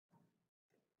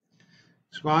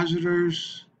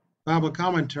Expositor's Bible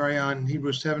commentary on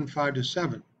Hebrews 7,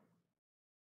 5-7.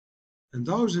 And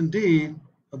those indeed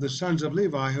of the sons of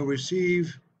Levi who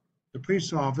receive the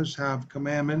priest's office have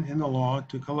commandment in the law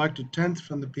to collect a tenth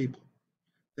from the people,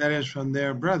 that is, from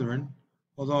their brethren,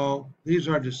 although these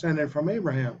are descended from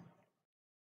Abraham.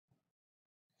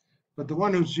 But the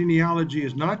one whose genealogy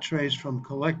is not traced from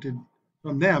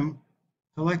them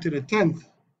collected a tenth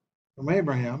from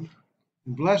Abraham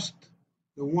and blessed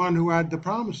the one who had the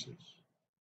promises.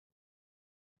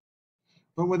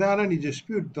 But without any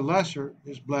dispute, the lesser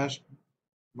is blessed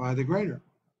by the greater.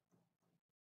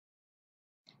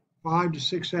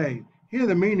 5-6a. Here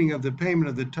the meaning of the payment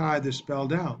of the tithe is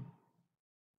spelled out.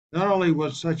 Not only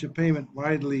was such a payment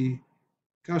widely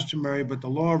customary, but the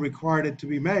law required it to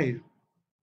be made.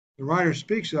 The writer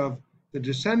speaks of the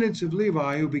descendants of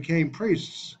Levi who became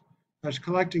priests as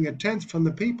collecting a tenth from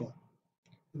the people.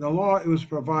 In the law it was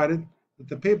provided that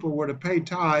the people were to pay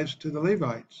tithes to the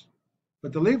Levites,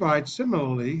 but the Levites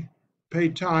similarly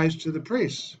paid tithes to the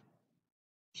priests.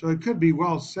 So it could be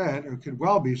well said, or could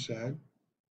well be said,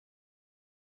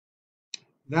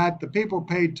 that the people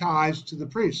paid tithes to the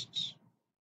priests.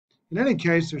 In any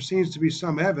case, there seems to be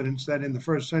some evidence that in the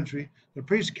first century, the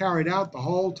priests carried out the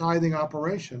whole tithing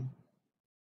operation,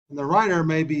 and the writer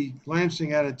may be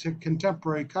glancing at a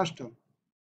contemporary custom.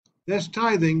 This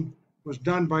tithing was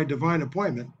done by divine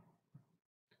appointment.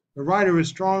 The writer is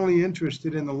strongly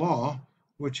interested in the law,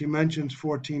 which he mentions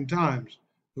 14 times.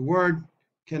 The word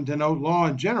can denote law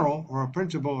in general or a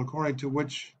principle according to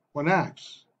which one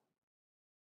acts,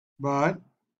 but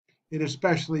it is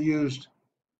especially used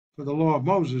for the law of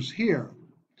Moses here,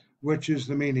 which is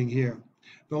the meaning here.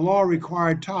 The law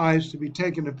required tithes to be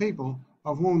taken to people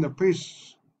of whom the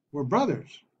priests were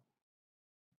brothers.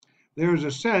 There is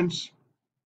a sense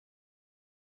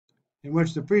in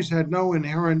which the priests had no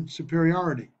inherent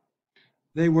superiority.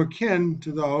 They were kin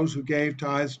to those who gave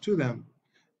tithes to them.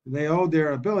 They owed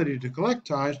their ability to collect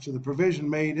tithes to the provision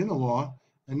made in the law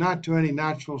and not to any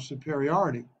natural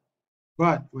superiority.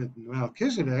 But with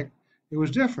Melchizedek, it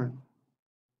was different.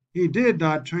 He did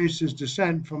not trace his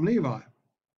descent from Levi.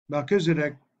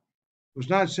 Melchizedek was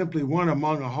not simply one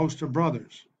among a host of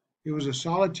brothers. He was a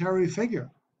solitary figure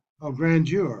of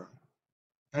grandeur,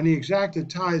 and he exacted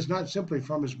tithes not simply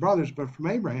from his brothers, but from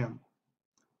Abraham.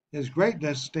 His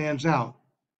greatness stands out.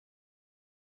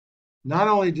 Not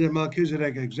only did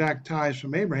Melchizedek exact tithes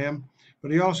from Abraham, but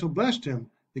he also blessed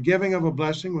him. The giving of a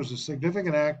blessing was a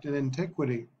significant act in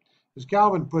antiquity. As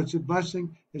Calvin puts it,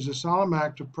 blessing is a solemn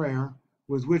act of prayer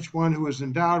with which one who is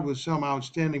endowed with some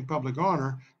outstanding public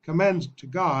honor commends to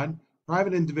God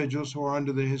private individuals who are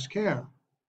under his care.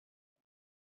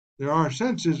 There are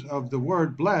senses of the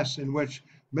word bless in which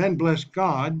men bless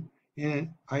God,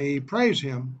 i.e. praise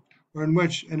him, or in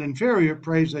which an inferior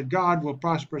prays that God will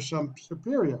prosper some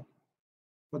superior.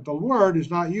 But the word is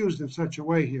not used in such a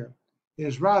way here. It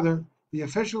is rather the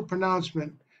official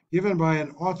pronouncement given by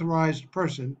an authorized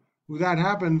person when that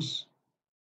happens,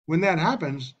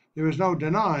 there is no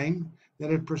denying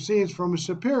that it proceeds from a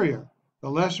superior. The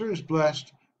lesser is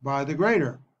blessed by the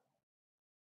greater.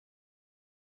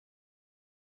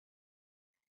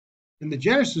 In the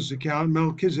Genesis account,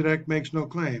 Melchizedek makes no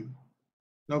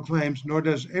claims, nor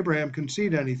does Abraham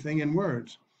concede anything in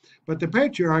words. But the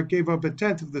patriarch gave up a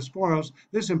tenth of the spoils,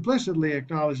 this implicitly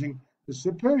acknowledging the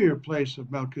superior place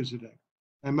of Melchizedek.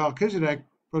 And Melchizedek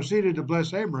proceeded to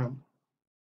bless Abraham,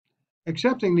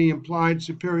 accepting the implied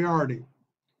superiority.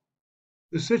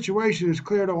 The situation is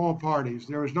clear to all parties.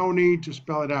 There is no need to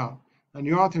spell it out, and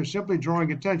the author is simply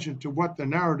drawing attention to what the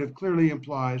narrative clearly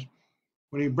implies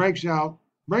when he brings out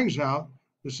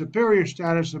the superior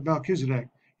status of Melchizedek.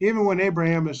 Even when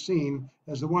Abraham is seen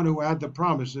as the one who had the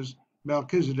promises,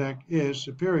 Melchizedek is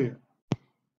superior.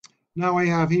 Now we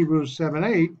have Hebrews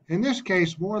 7:8. In this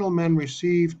case, mortal men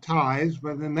receive tithes,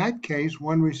 but in that case,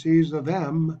 one receives of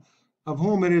them of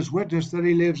whom it is witnessed that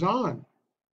he lives on.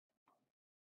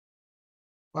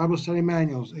 Bible study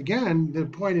manuals. Again, the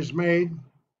point is made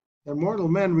that mortal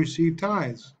men receive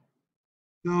tithes.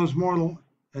 Those mortal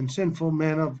and sinful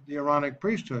men of the Aaronic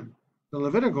priesthood, the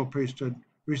Levitical priesthood,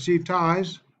 receive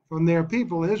tithes from their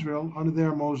people Israel under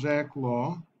their Mosaic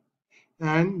law,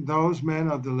 and those men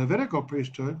of the Levitical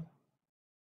priesthood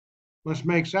must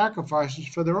make sacrifices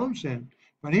for their own sin.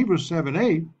 But Hebrews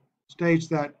 7:8 states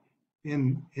that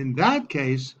in that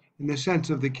case, in the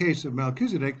sense of the case of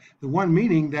Melchizedek, the one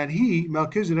meaning that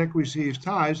Melchizedek, receives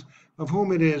tithes of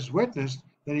whom it is witnessed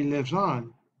that he lives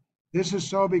on. This is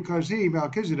so because he,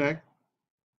 Melchizedek,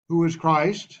 who is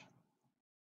Christ,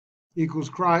 equals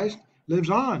Christ,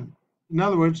 lives on. In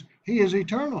other words, he is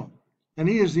eternal, and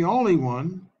he is the only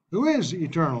one who is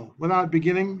eternal, without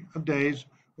beginning of days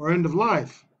or end of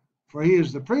life. For he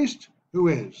is the priest who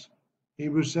is.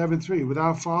 Hebrews 7:3,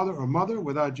 without father or mother,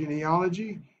 without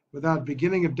genealogy, without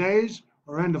beginning of days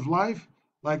or end of life,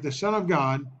 like the Son of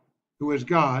God, who is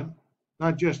God,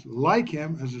 not just like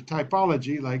him as a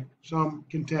typology, like some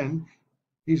contend.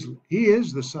 He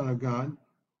is the Son of God,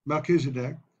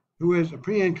 Melchizedek, who is a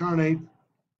pre-incarnate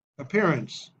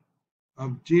appearance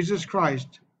of Jesus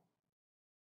Christ,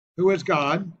 who is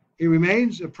God. He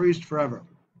remains a priest forever.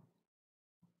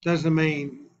 Doesn't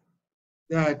mean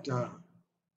that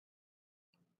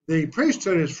the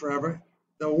priesthood is forever.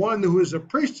 The one who is a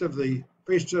priest of the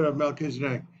priesthood of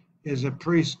Melchizedek is a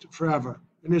priest forever.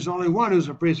 And there's only one who's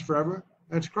a priest forever.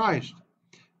 That's Christ.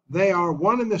 They are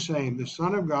one and the same, the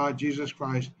Son of God, Jesus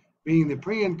Christ, being the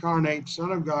pre-incarnate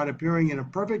Son of God, appearing in a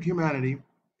perfect humanity.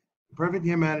 Perfect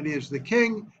humanity is the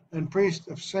king and priest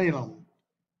of Salem,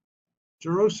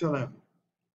 Jerusalem.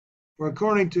 For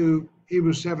according to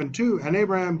Hebrews 7:2, and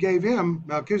Abraham gave him,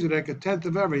 Melchizedek, a tenth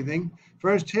of everything.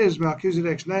 First, his,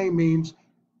 Melchizedek's name, means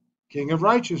king of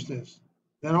righteousness.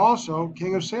 Then also,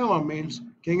 king of Salem means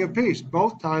king of peace.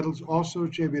 Both titles also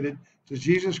attributed to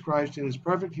Jesus Christ in his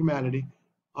perfect humanity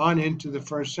on into the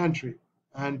first century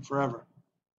and forever.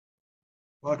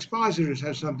 Well, expositors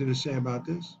have something to say about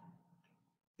this.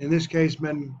 In this case,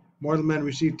 mortal men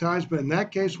receive tithes, but in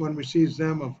that case, one receives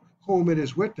them of whom it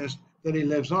is witnessed that he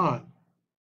lives on.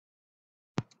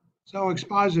 So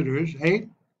expositors, 8,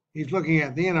 he's looking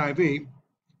at the NIV,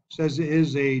 says it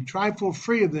is a trifle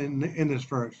free in this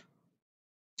verse.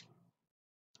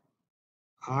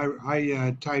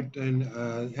 I typed in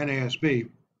NASB.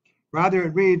 Rather,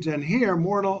 it reads, and here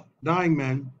mortal dying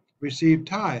men receive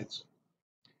tithes,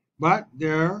 but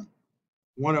there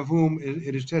one of whom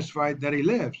it is testified that he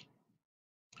lives.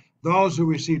 Those who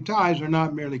receive tithes are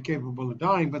not merely capable of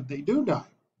dying, but they do die.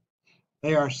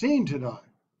 They are seen to die.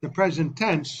 The present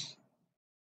tense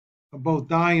of both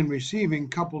dying and receiving,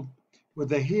 coupled with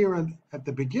the here at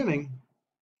the beginning,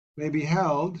 may be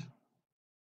held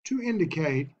to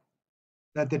indicate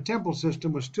that the temple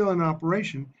system was still in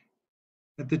operation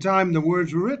at the time the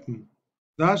words were written.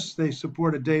 Thus, they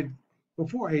support a date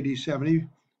before AD 70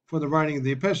 for the writing of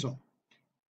the epistle.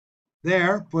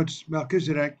 There puts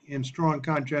Melchizedek in strong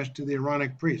contrast to the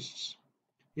Aaronic priests.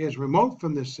 He is remote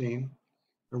from this scene.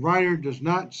 The writer does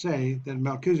not say that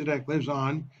Melchizedek lives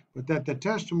on, but that the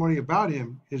testimony about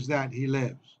him is that he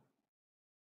lives.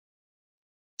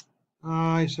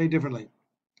 I say differently.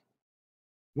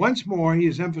 Once more, he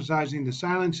is emphasizing the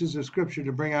silences of Scripture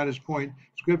to bring out his point.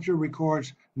 Scripture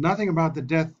records nothing about the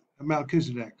death of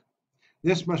Melchizedek.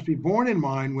 This must be borne in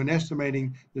mind when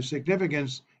estimating the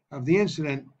significance of the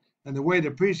incident and the way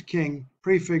the priest-king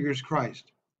prefigures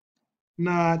Christ.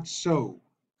 Not so.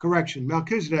 Correction,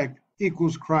 Melchizedek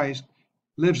equals Christ,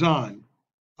 lives on,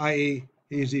 i.e.,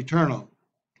 he is eternal.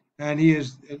 And he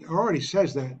is, it already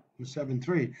says that in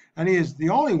 7:3, and he is the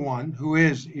only one who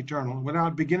is eternal,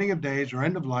 without beginning of days or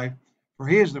end of life, for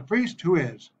he is the priest who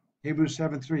is, Hebrews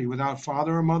 7:3, without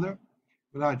father or mother,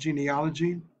 without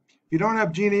genealogy. If you don't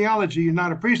have genealogy, you're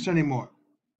not a priest anymore.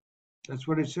 That's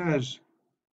what it says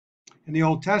in the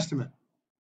Old Testament.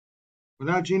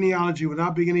 Without genealogy,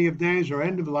 without beginning of days or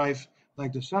end of life,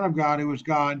 like the Son of God who is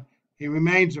God, he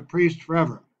remains a priest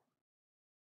forever.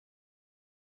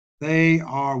 They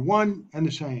are one and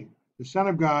the same. The Son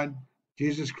of God,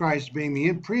 Jesus Christ, being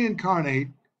the pre-incarnate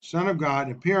Son of God,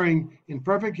 appearing in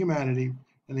perfect humanity,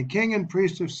 and the King and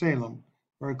Priest of Salem.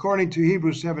 For according to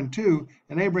Hebrews 7:2,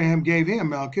 and Abraham gave him,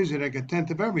 Melchizedek, a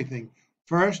tenth of everything.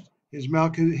 First, his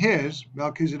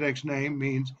Melchizedek's name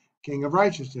means King of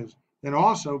Righteousness. Then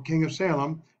also, King of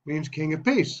Salem means King of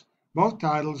Peace. Both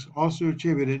titles also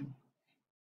attributed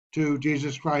to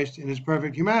Jesus Christ in his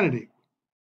perfect humanity.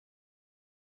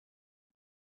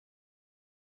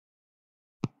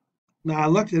 Now, I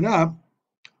looked it up.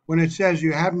 When it says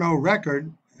you have no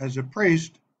record as a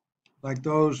priest, like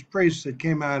those priests that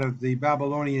came out of the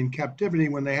Babylonian captivity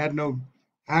when they had no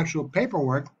actual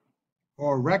paperwork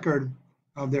or record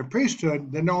of their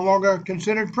priesthood, they're no longer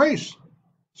considered priests.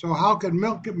 So how could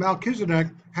Melchizedek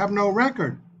have no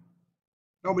record?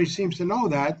 Nobody seems to know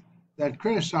that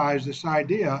criticize this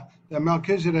idea that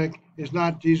Melchizedek is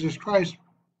not Jesus Christ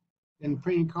in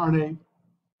pre-incarnate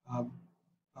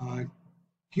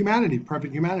humanity,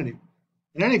 perfect humanity.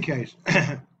 In any case,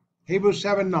 Hebrews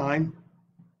 7:9,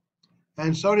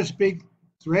 and so to speak,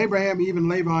 through Abraham, even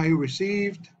Levi, who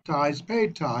received tithes,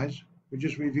 paid tithes, we're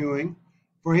just reviewing,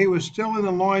 for he was still in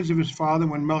the loins of his father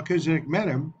when Melchizedek met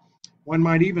him. One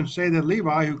might even say that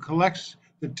Levi, who collects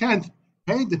the tenth,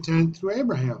 paid the tenth through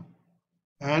Abraham.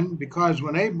 And because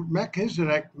when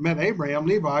Melchizedek met Abraham,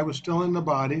 Levi was still in the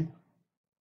body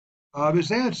of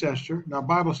his ancestor. Now,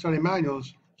 Bible study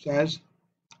manuals says,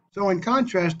 so in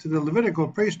contrast to the Levitical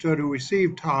priesthood who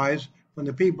received tithes from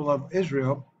the people of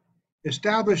Israel,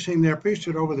 establishing their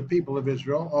priesthood over the people of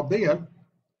Israel, albeit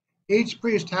each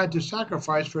priest had to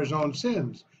sacrifice for his own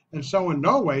sins, and so in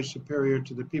no way superior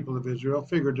to the people of Israel,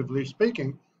 figuratively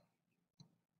speaking,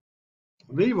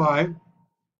 Levi,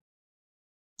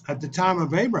 at the time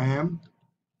of Abraham,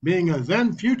 being a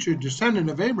then future descendant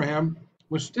of Abraham,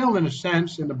 was still in a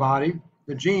sense in the body,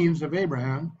 the genes of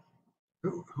Abraham,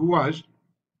 who was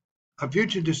a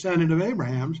future descendant of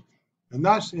Abraham's, and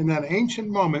thus in that ancient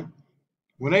moment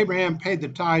when Abraham paid the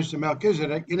tithes to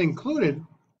Melchizedek, it included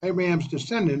Abraham's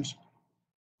descendants,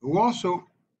 who also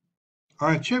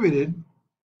are attributed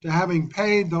to having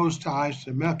paid those tithes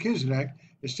to Melchizedek,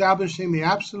 establishing the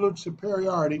absolute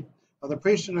superiority of the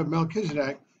priesthood of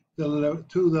Melchizedek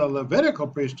to the Levitical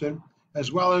priesthood,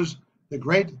 as well as the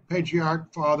great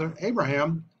patriarch father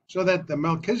Abraham, so that the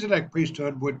Melchizedek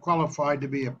priesthood would qualify to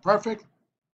be a perfect,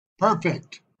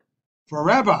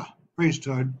 forever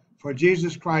priesthood for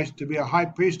Jesus Christ to be a high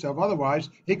priest of. Otherwise,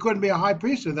 he couldn't be a high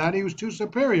priest of that. He was too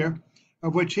superior,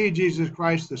 of which he, Jesus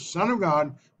Christ, the Son of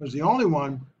God, was the only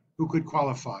one who could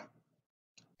qualify.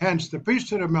 Hence, the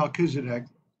priesthood of Melchizedek,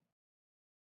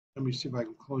 let me see if I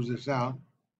can close this out,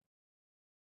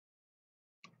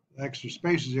 extra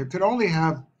spaces here, could only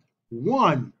have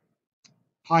one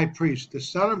high priest, the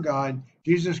Son of God,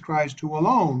 Jesus Christ, who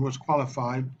alone was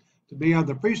qualified to be of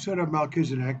the priesthood of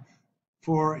Melchizedek.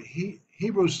 For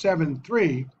Hebrews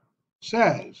 7:3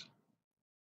 says,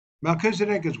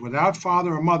 Melchizedek is without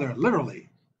father or mother, literally,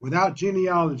 without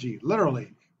genealogy,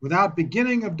 literally, without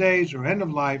beginning of days or end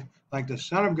of life, like the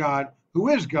Son of God, who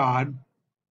is God.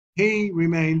 He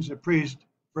remains a priest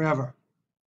forever.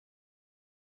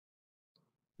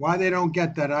 Why they don't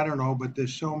get that, I don't know, but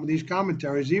there's so many these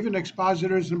commentaries, even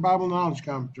expositors and Bible knowledge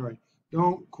commentary,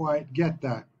 don't quite get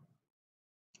that.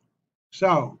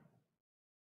 So,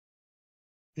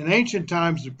 in ancient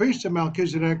times, the priest of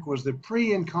Melchizedek was the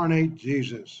pre-incarnate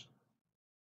Jesus.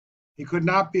 He could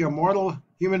not be a mortal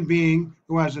human being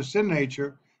who has a sin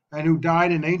nature and who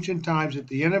died in ancient times at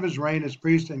the end of his reign as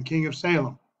priest and king of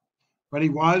Salem. But he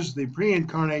was the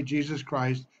pre-incarnate Jesus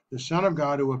Christ, the Son of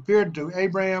God, who appeared to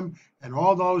Abraham and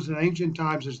all those in ancient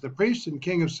times as the priest and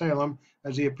king of Salem,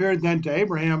 as he appeared then to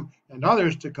Abraham and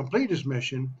others to complete his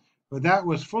mission. But that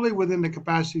was fully within the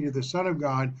capacity of the Son of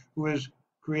God, who is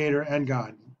Creator and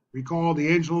God. Recall the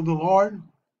angel of the Lord,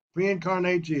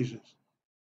 pre-incarnate Jesus.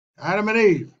 Adam and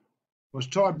Eve was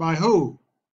taught by who?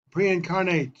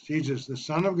 Pre-incarnate Jesus, the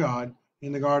Son of God,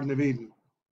 in the Garden of Eden.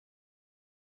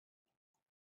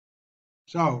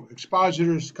 So,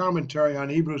 Expositor's commentary on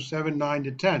Hebrews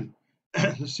 7:9-10.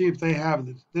 Let's see if they have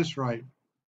this right.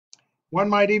 One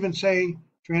might even say,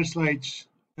 translates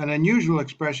an unusual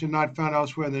expression not found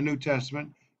elsewhere in the New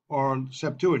Testament or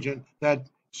Septuagint, that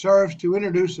serves to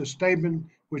introduce a statement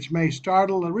which may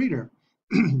startle a reader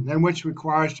and which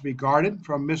requires to be guarded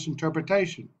from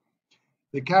misinterpretation.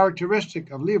 The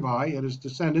characteristic of Levi and his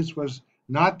descendants was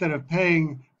not that of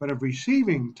paying, but of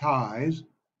receiving tithes.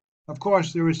 Of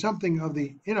course, there is something of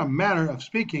the in a manner of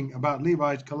speaking about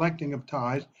Levi's collecting of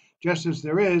tithes, just as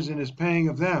there is in his paying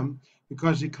of them,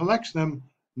 because he collects them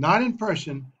not in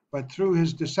person, but through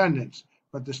his descendants.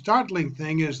 But the startling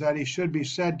thing is that he should be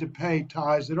said to pay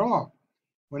tithes at all.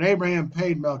 When Abraham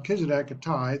paid Melchizedek a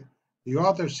tithe, the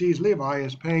author sees Levi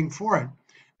as paying for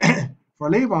it. For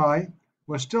Levi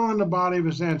was still in the body of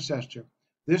his ancestor.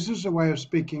 This is a way of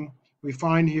speaking we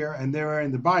find here and there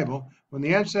in the Bible, when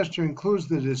the ancestor includes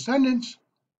the descendants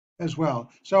as well.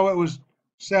 So it was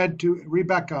said to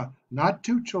Rebekah, not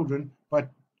 2 children, but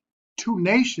 2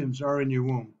 nations are in your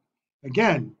womb.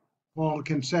 Again, Paul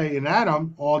can say, in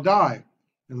Adam all die.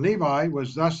 And Levi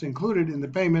was thus included in the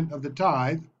payment of the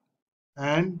tithe,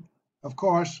 and, of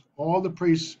course, all the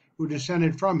priests who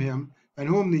descended from him, and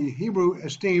whom the Hebrew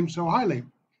esteemed so highly.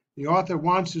 The author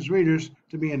wants his readers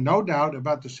to be in no doubt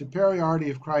about the superiority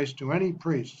of Christ to any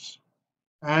priests,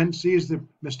 and sees the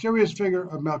mysterious figure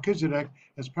of Melchizedek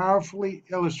as powerfully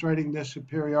illustrating this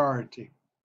superiority.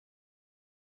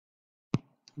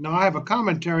 Now I have a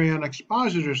commentary on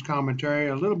Expositor's commentary,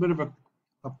 a little bit of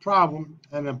a problem,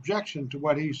 an objection to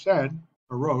what he said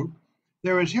or wrote.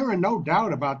 There is here no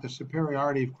doubt about the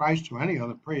superiority of Christ to any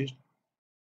other priest.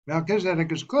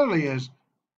 Melchizedek is clearly, as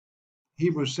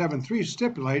Hebrews 7:3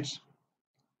 stipulates,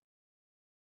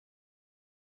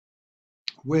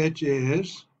 which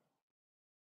is,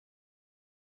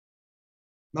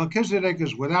 Melchizedek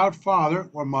is without father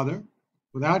or mother,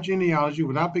 without genealogy,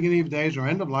 without beginning of days or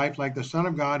end of life, like the Son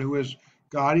of God, who is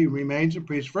God, he remains a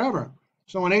priest forever.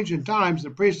 So in ancient times, the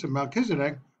priest of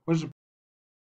Melchizedek was